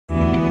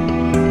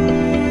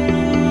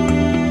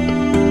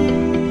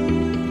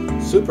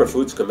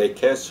Superfoods can make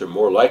cancer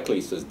more likely,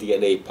 says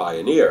DNA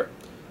pioneer.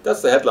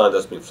 That's the headline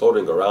that's been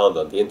floating around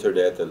on the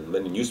internet and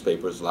many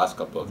newspapers the last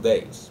couple of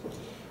days.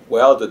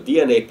 Well, the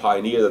DNA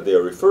pioneer that they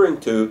are referring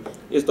to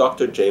is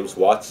Dr. James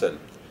Watson,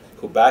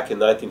 who back in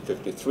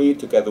 1953,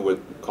 together with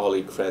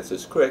colleague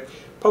Francis Crick,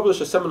 published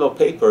a seminal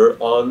paper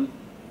on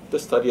the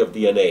study of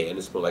DNA and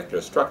its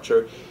molecular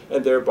structure,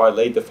 and thereby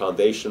laid the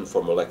foundation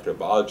for molecular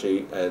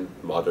biology and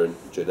modern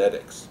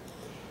genetics.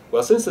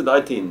 Well, since the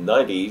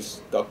 1990s,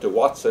 Dr.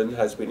 Watson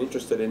has been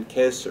interested in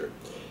cancer,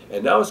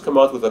 and now has come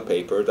out with a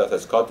paper that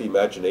has caught the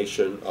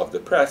imagination of the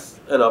press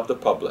and of the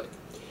public.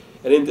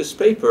 And in this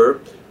paper,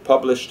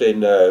 published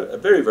in a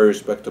very, very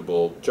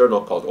respectable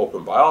journal called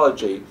Open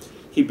Biology,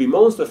 he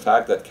bemoans the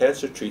fact that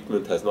cancer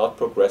treatment has not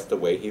progressed the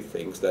way he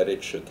thinks that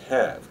it should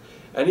have.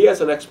 And he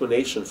has an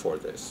explanation for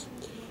this.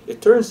 It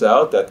turns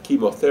out that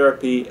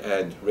chemotherapy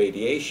and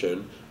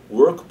radiation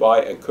work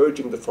by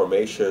encouraging the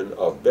formation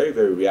of very,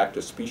 very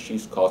reactive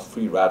species called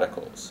free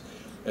radicals.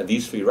 And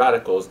these free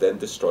radicals then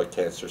destroy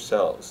cancer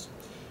cells.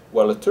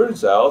 Well, it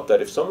turns out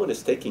that if someone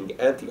is taking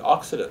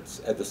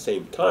antioxidants at the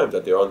same time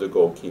that they're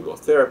undergoing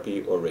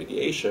chemotherapy or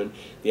radiation,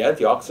 the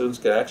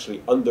antioxidants can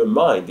actually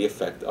undermine the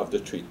effect of the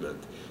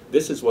treatment.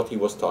 This is what he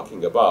was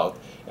talking about,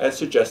 and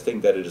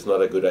suggesting that it is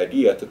not a good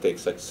idea to take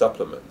such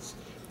supplements.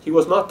 He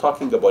was not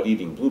talking about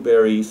eating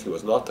blueberries, he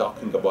was not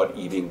talking about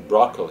eating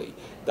broccoli.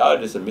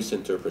 That is a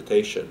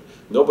misinterpretation.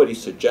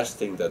 Nobody's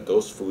suggesting that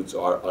those foods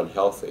are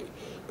unhealthy.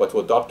 But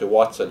what Dr.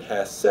 Watson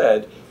has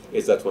said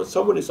is that when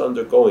someone is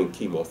undergoing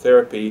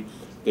chemotherapy,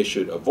 they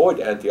should avoid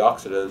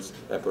antioxidants,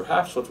 and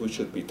perhaps what we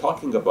should be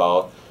talking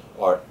about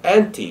are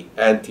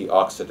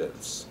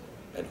anti-antioxidants.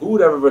 And who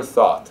would have ever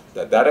thought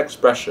that that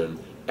expression,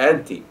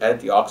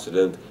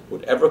 anti-antioxidant,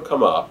 would ever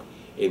come up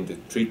in the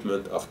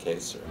treatment of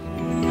cancer?